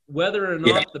 and whether or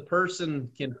not the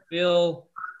person can feel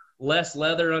less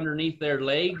leather underneath their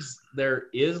legs, there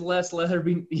is less leather,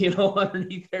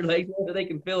 underneath their legs, whether they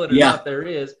can feel it or not, there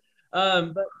is.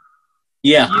 But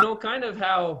kind of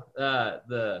how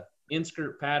the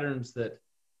in-skirt patterns that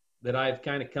I've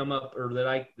kind of come up, or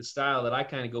the style that I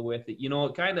kind of go with it,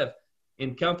 it kind of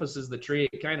encompasses the tree.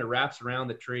 It kind of wraps around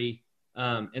the tree.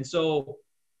 And so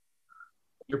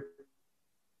you're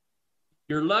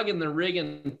lugging the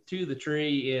rigging to the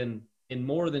tree in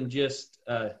more than just,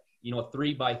 a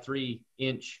 3x3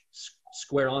 inch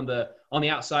square on the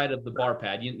outside of the bar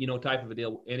pad, type of a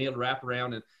deal. And it'll wrap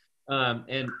around,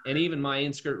 and even my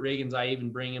in-skirt riggings, I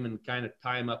even bring them and kind of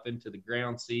tie them up into the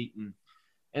ground seat.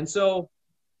 And so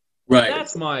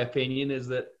that's my opinion, is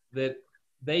that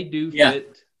they do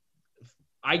fit.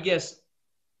 I guess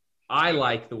I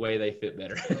like the way they fit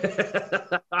better.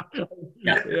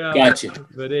 Gotcha.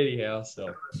 But anyhow,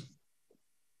 so.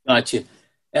 Gotcha.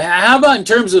 How about in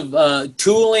terms of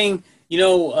tooling,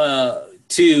 to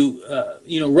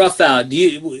rough out? Do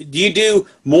you do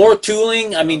more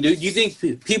tooling? I mean, do you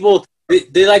think people,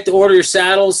 they like to order your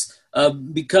saddles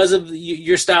because of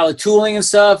your style of tooling and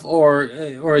stuff, or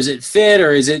is it fit,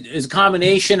 or is it a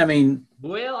combination? I mean,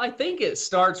 well, I think it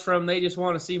starts from they just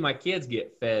want to see my kids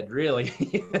get fed, really.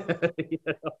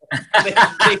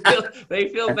 They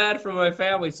feel bad for my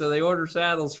family, so they order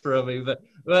saddles from me.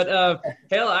 But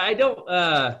hell, I don't.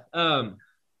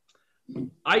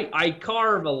 I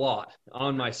carve a lot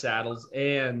on my saddles,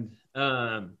 and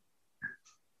I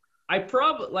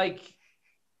probably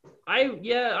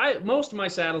most of my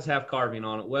saddles have carving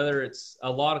on it, whether it's a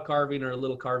lot of carving or a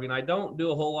little carving. I don't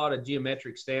do a whole lot of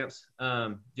geometric stamps,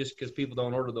 just because people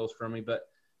don't order those from me. But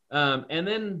and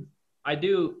then I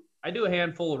do a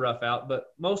handful of rough out,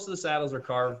 but most of the saddles are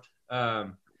carved.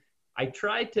 I've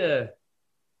tried to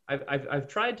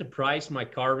price my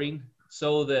carving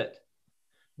so that,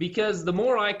 because the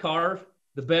more I carve,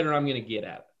 the better I'm going to get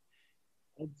at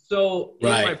it. So in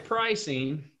my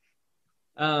pricing,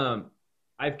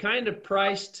 I've kind of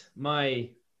priced my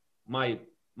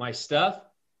stuff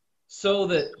so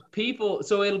that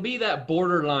so it'll be that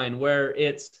borderline where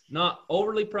it's not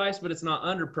overly priced, but it's not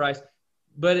underpriced,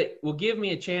 but it will give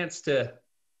me a chance to,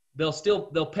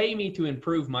 they'll pay me to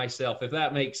improve myself, if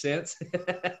that makes sense.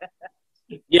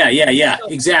 Yeah,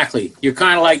 exactly. You're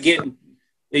kind of like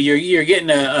you're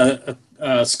getting a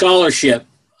scholarship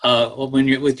when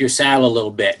you're with your saddle a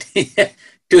little bit.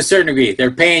 To a certain degree,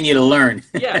 they're paying you to learn.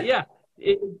 Yeah.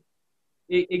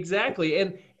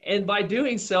 Exactly. And by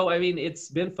doing so, I mean, it's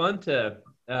been fun to,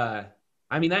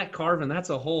 that carving,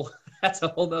 that's a whole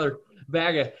other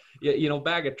bag of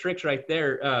tricks right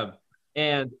there.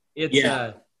 And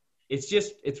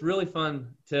it's really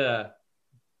fun to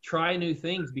try new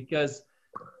things, because,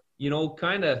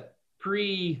 kind of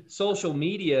pre-social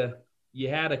media, you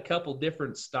had a couple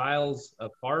different styles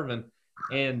of carving,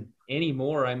 and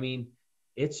anymore, I mean,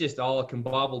 it's just all a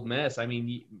combobbled mess. I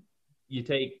mean, you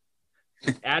take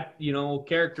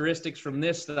characteristics from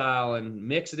this style and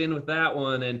mix it in with that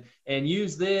one, and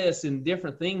use this in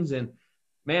different things. And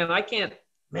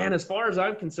as far as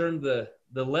I'm concerned, the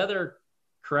leather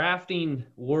crafting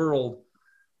world,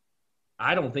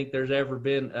 I don't think there's ever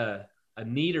been a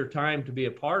neater time to be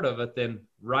a part of it than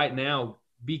right now,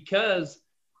 because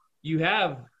you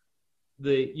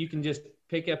can just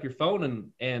pick up your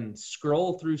phone and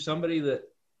scroll through somebody that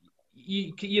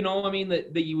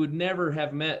that you would never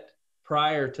have met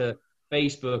prior to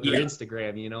Facebook or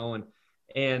Instagram,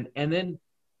 and then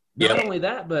not only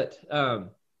that, but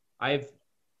I've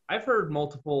heard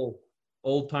multiple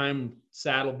old time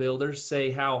saddle builders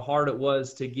say how hard it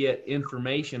was to get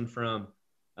information from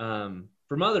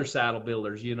other saddle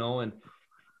builders, and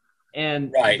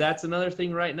that's another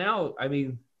thing right now. I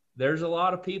mean, there's a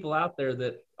lot of people out there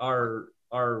that are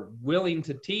willing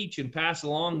to teach and pass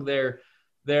along their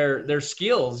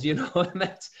skills, and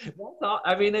that's all.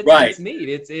 I mean, it's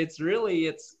neat. It's really,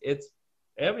 it's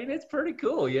pretty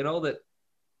cool, that,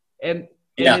 and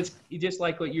it's just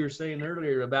like what you were saying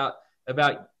earlier about,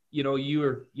 you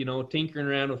were, tinkering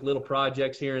around with little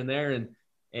projects here and there, and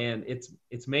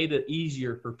it's made it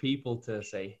easier for people to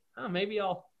say, oh, maybe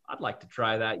I'd like to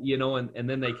try that, and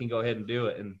then they can go ahead and do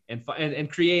it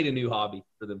and create a new hobby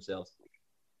for themselves.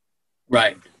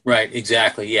 Right.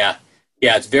 Exactly. Yeah.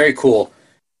 It's very cool.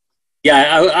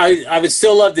 Yeah. I would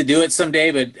still love to do it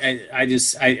someday, but I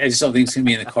just don't think it's going to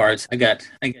be in the cards. I got too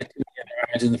many other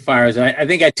irons and the fires. I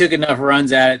think I took enough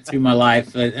runs at it through my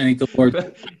life. I think the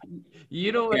Lord.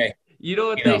 You know what? Okay. You know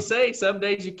what You they know. say. Some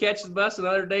days you catch the bus, and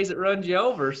other days it runs you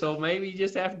over. So maybe you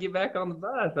just have to get back on the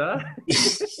bus, huh?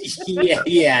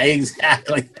 yeah,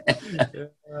 exactly.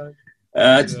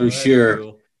 That's for sure.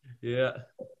 Cool. Yeah.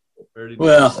 Pretty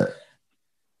Well,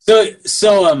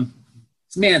 so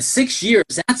man, 6 years.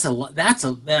 That's a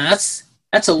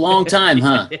long time,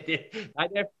 huh? I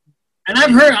never, And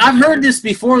I've heard this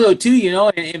before though too, you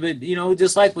know, but you know,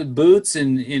 just like with boots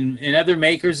and other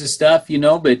makers and stuff, you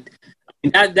know, but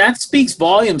that speaks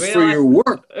volumes for your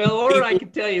work. or I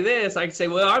can tell you this. I can say,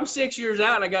 well, I'm 6 years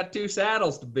out and I got 2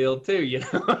 saddles to build too, you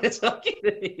know. It's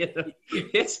okay, you know?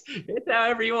 It's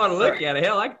however you want to look at it.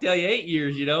 Hell, I can tell you 8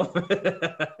 years, you know.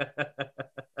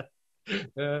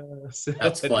 So,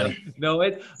 That's funny. No,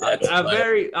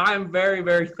 I'm very,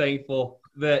 very thankful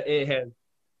that it has.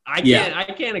 I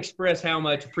can't express how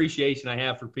much appreciation I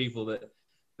have for people that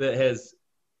has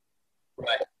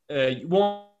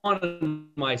wanted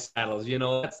my saddles. You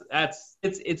know, it's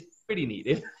pretty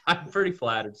neat. I'm pretty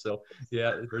flattered. So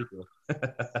yeah, it's pretty cool.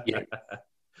 Yeah.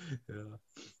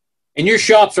 And your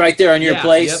shop's right there on your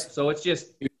place. Yep. So it's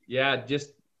just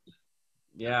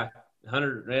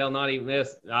 100. Well, not even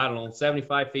this. I don't know,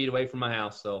 75 feet away from my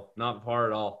house. So not far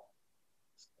at all.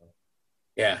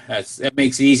 Yeah, that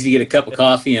makes it easy to get a cup of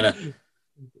coffee and a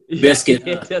biscuit.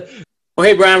 Well,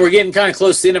 hey, Brian, we're getting kind of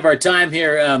close to the end of our time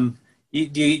here.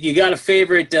 You got a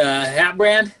favorite hat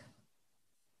brand?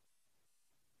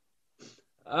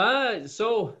 I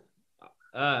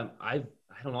don't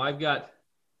know.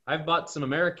 I've bought some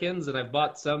Americans and I've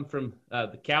bought some from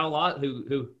the Cow Lot.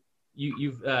 Who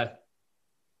you've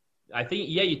I think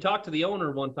you talked to the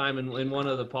owner one time in one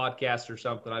of the podcasts or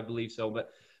something. I believe so,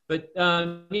 but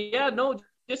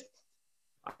just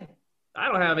I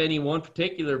don't have any one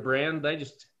particular brand.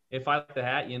 If I like the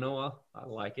hat, you know, I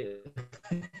like it.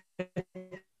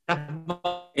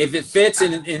 If it fits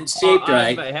and shaped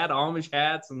right. I had Amish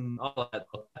hats and all that.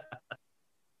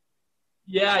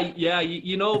 Yeah.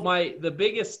 You know, the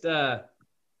biggest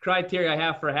criteria I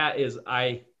have for a hat is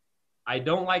I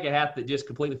don't like a hat that just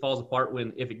completely falls apart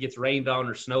if it gets rained on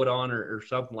or snowed on or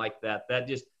something like that. That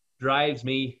just drives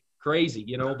me crazy,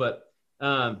 you know. But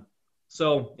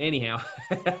so anyhow,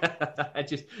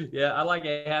 I like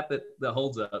a hat that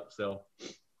holds up. So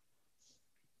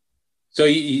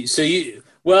you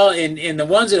well, and the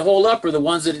ones that hold up are the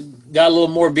ones that got a little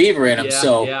more beaver in them.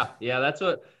 Yeah. That's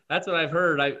what I've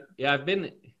heard.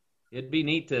 It'd be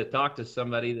neat to talk to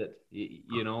somebody that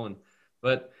you know,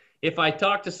 but if I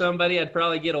talk to somebody, I'd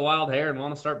probably get a wild hair and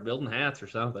want to start building hats or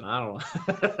something. I don't know.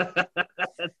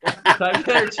 I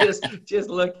better just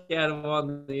look at them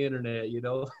on the internet, you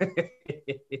know.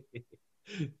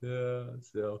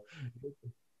 So,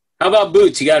 how about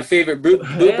boots? You got a favorite boot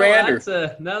brand? That's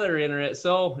another internet.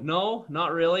 So no,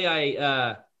 not really.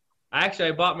 I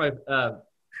bought my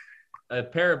a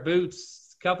pair of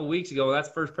boots a couple weeks ago. That's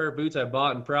the first pair of boots I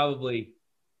bought in probably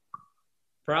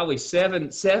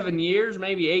 7 years,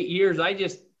 maybe 8 years. I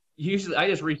just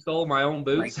resole my own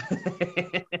boots.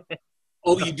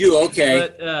 Oh, you do? Okay.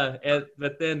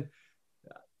 But then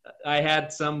I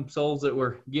had some soles that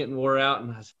were getting wore out,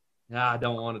 and I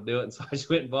don't want to do it. And so I just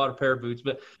went and bought a pair of boots.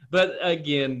 But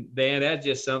again, Dan, that's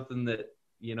just something that,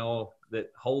 you know,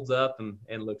 that holds up and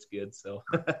looks good. So.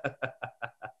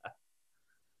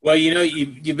 Well, you know,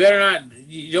 you better not.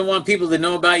 You don't want people to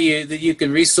know about you that you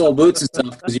can resole boots and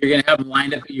stuff, because you're going to have them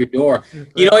lined up at your door.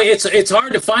 You know, it's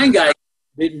hard to find guys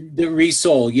that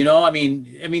resole. You know, I mean,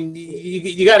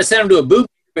 you got to send them to a boot.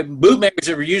 But boot makers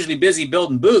are usually busy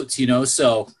building boots. You know,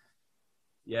 so.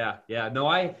 Yeah. No,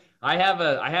 I have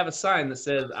a sign that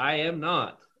says I am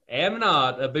not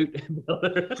a boot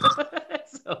builder.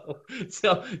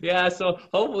 So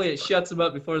hopefully it shuts them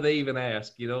up before they even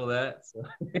ask, you know that. So.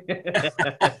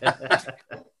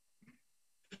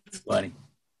 It's funny.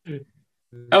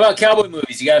 How about cowboy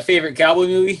movies? You got a favorite cowboy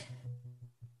movie?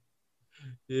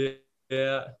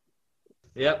 Yeah.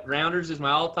 Yep. Rounders is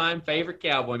my all-time favorite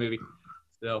cowboy movie.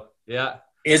 So yeah.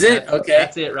 Is it? Okay.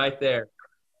 That's it right there.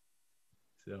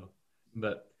 So,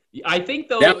 but I think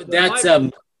though that's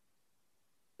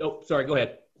Oh, sorry. Go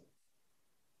ahead.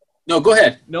 No, go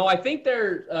ahead. No, I think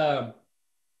there's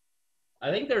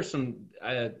some.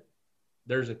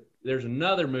 There's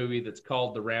another movie that's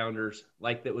called The Rounders,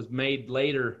 like that was made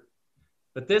later,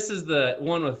 but this is the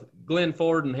one with Glenn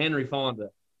Ford and Henry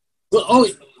Fonda. Well, oh,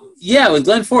 yeah, with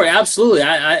Glenn Ford, absolutely.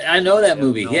 I know that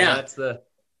movie. No, yeah,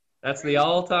 that's my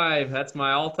all-time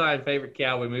favorite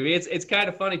cowboy movie. It's kind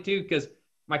of funny too, because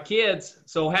my kids.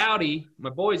 So Howdy,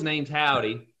 my boy's name's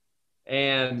Howdy,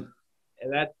 and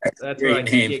that's where I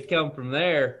think it come from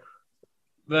there.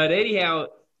 But anyhow,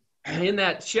 in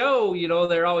that show, you know,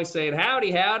 they're always saying,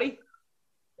 howdy, howdy.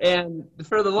 And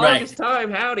for the longest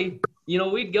time, howdy, you know,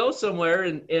 we'd go somewhere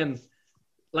and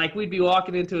like we'd be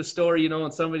walking into a store, you know,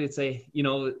 and somebody would say, you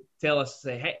know, tell us,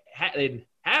 say, hey,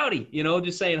 howdy, you know,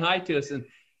 just saying hi to us. And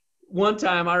one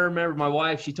time I remember my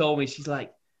wife, she told me, she's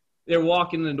like, they're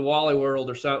walking into Wally World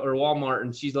or Walmart,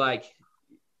 and she's like,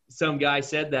 some guy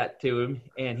said that to him,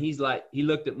 and he's like, he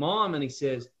looked at Mom and he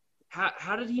says,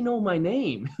 how did he know my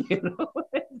name? You know?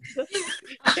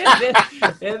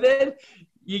 and then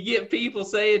you get people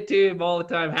saying to him all the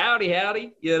time, howdy,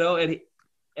 howdy, you know,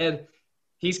 and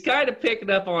he's kind of picking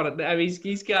up on it. I mean,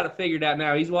 he's got it figured out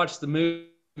now. He's watched the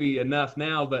movie enough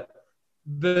now, but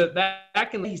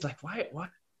back in the, he's like, why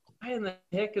in the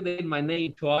heck are they in my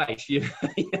name twice? You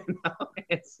know?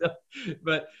 And so,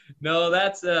 but no,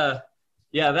 that's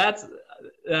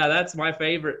my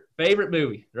favorite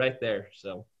movie right there.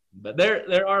 So, but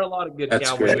there are a lot of good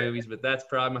cowboy movies, but that's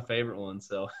probably my favorite one.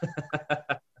 So.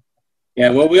 Yeah,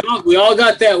 well, we all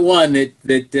got that one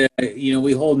that you know,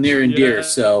 we hold near and dear.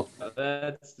 So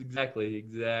that's exactly.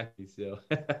 So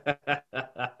I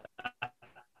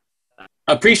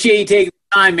appreciate you taking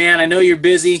the time, man. I know you're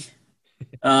busy,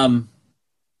 and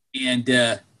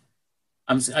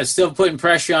I'm still putting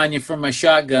pressure on you from my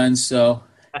shotguns. So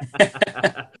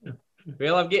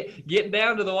well, I'm getting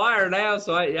down to the wire now,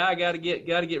 so I got to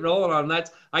get rolling on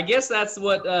that. I guess that's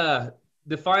what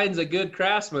defines a good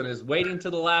craftsman, is waiting to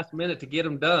the last minute to get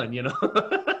them done, you know.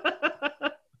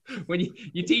 When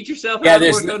you teach yourself how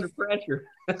to work under pressure.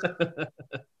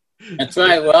 That's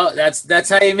right. Well, that's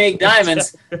how you make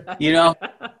diamonds, you know.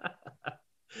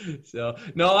 So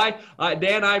no,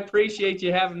 Dan, I appreciate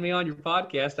you having me on your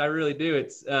podcast. I really do.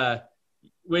 It's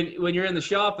when you're in the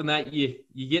shop and that you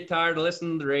get tired of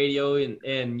listening to the radio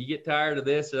and you get tired of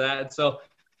this or that. And so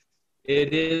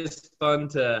it is fun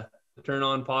to turn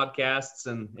on podcasts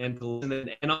and to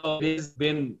listen. And it has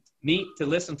been neat to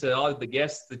listen to all of the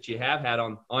guests that you have had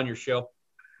on your show.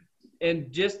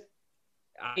 And just,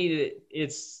 I mean,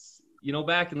 it's, you know,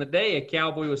 back in the day, a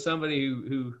cowboy was somebody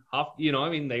who you know, I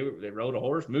mean, they rode a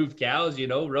horse, moved cows, you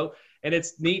know, and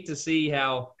it's neat to see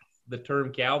how the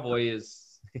term cowboy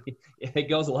is, it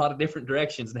goes a lot of different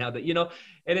directions now, that, you know,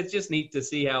 and it's just neat to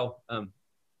see how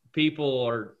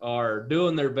people are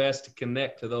doing their best to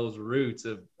connect to those roots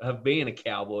of being a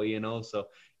cowboy, you know. So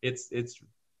it's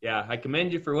yeah, I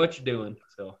commend you for what you're doing.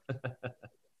 So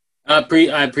I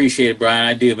appreciate it, Brian.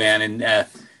 I do, man. And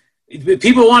if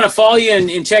people want to follow you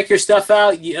and check your stuff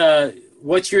out,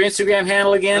 what's your Instagram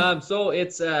handle again? So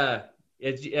it's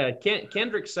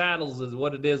Kendrick Saddles is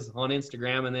what it is on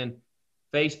Instagram, and then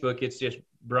Facebook it's just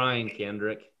Brian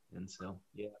Kendrick. And so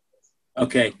yeah.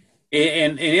 Okay.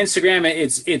 And Instagram,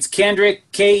 it's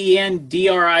Kendrick, KENDRICK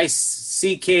 _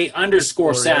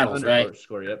 Saddles, right?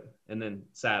 Underscore, yep. And then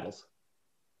Saddles.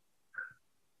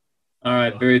 All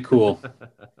right, very cool.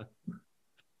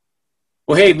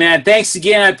 Well, hey, man, thanks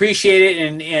again. I appreciate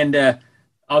it, and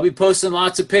I'll be posting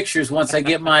lots of pictures once I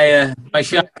get my my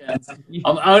shotguns.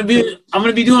 I'm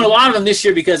gonna be doing a lot of them this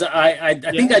year because I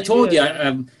think I told you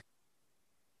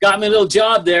got me a little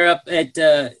job there up at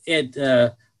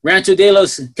Rancho de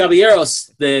los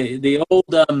Caballeros, the old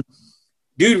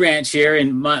dude ranch here,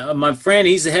 and my friend,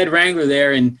 he's the head wrangler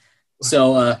there, and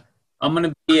so I'm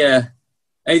gonna be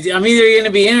I'm either going to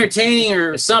be entertaining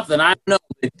or something. I don't know.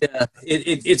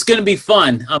 It's going to be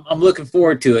fun. I'm looking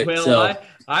forward to it. Well, so.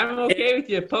 I'm okay with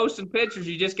you posting pictures.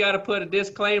 You just got to put a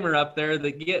disclaimer up there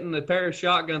that getting a pair of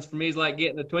shotguns for me is like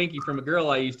getting a Twinkie from a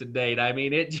girl I used to date. I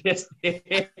mean, it's just you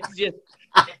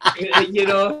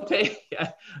know,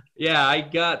 you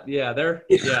got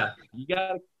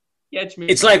to catch me.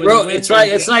 It's like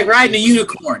it's like riding a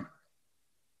unicorn.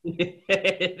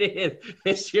 It is.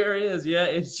 It sure is. Yeah,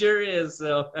 it sure is.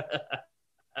 So.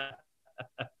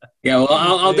 Yeah, well,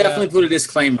 I'll definitely put a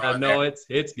disclaimer on no, there.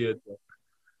 it's good.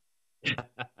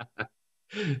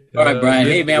 All right, Brian.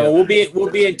 Hey, man. Well, we'll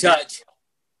be in touch.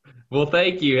 Well,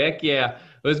 thank you. Heck yeah,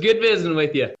 it was good visiting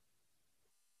with you.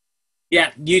 Yeah,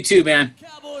 you too, man.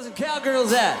 Cowboys and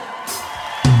cowgirls at.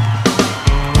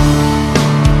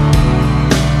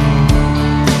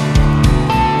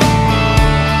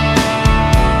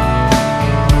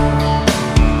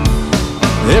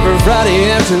 Every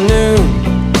Friday afternoon,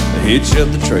 I hitch up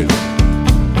the trailer,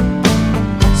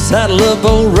 saddle up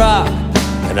old rock,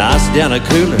 and ice down a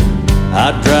cooler.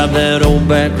 I'd drive that old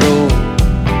back road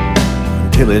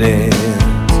until it ends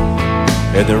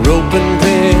at the roping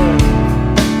pen.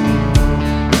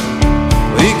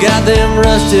 We got them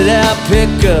rusted out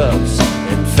pickups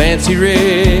and fancy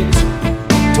rigs,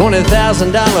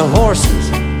 $20,000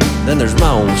 horses, then there's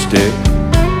my own stick.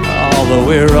 All although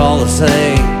we're all the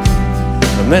same,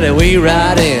 the minute we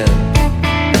ride in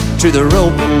to the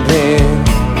roping pen.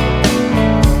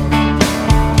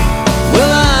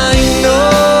 Well, I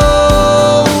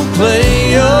know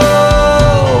play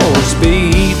your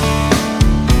speed,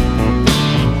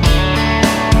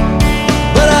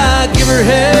 but I give her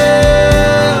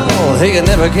hell, hey, you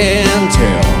never can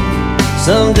tell.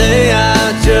 Someday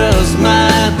I just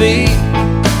might be.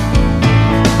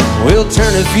 We'll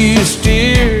turn a few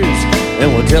steers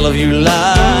and we'll tell a few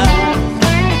lies,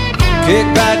 kick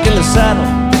back in the saddle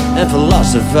and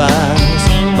philosophize.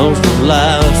 Most of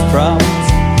life's problems,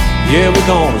 yeah, we're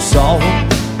gonna solve them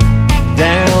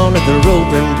down at the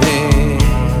roping pen.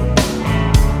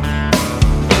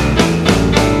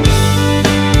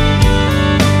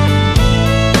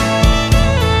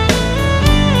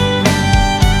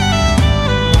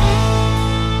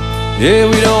 Yeah,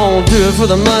 we don't do it for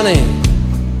the money,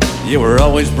 yeah, we're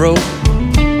always broke.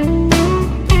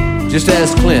 Just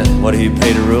ask Clint what he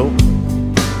paid a rope.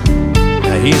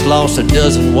 Now he's lost a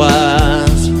dozen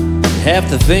wives, half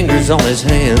the fingers on his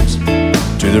hands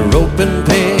to the roping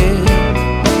pen.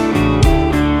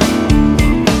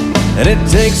 And it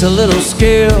takes a little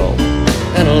skill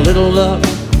and a little luck.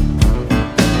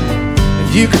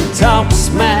 If you can talk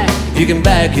smack, you can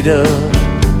back it up.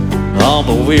 Oh,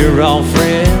 but we're all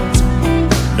friends,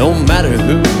 no matter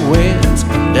who wins,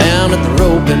 down at the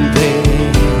roping pen.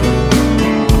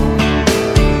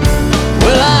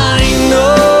 Well, I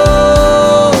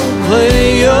know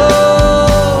play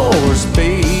your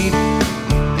speed,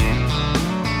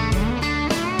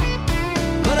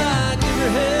 but I give her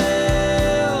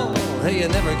hell, hey, you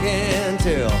never can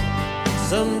tell.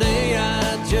 Someday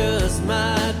I just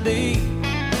might be.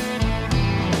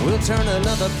 We'll turn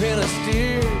another pen of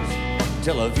steers,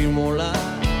 tell a few more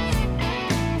lies,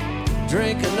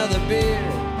 drink another beer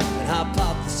and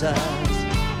hypothesize.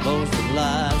 Most of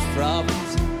life's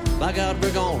problems, by God,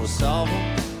 we're gonna solve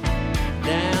them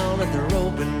down at the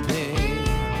roping pen.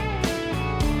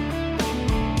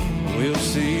 We'll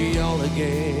see y'all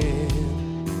again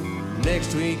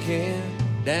next weekend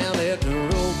down at the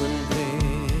roping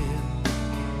pen.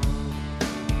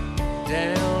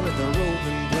 Down at the roping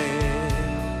pen.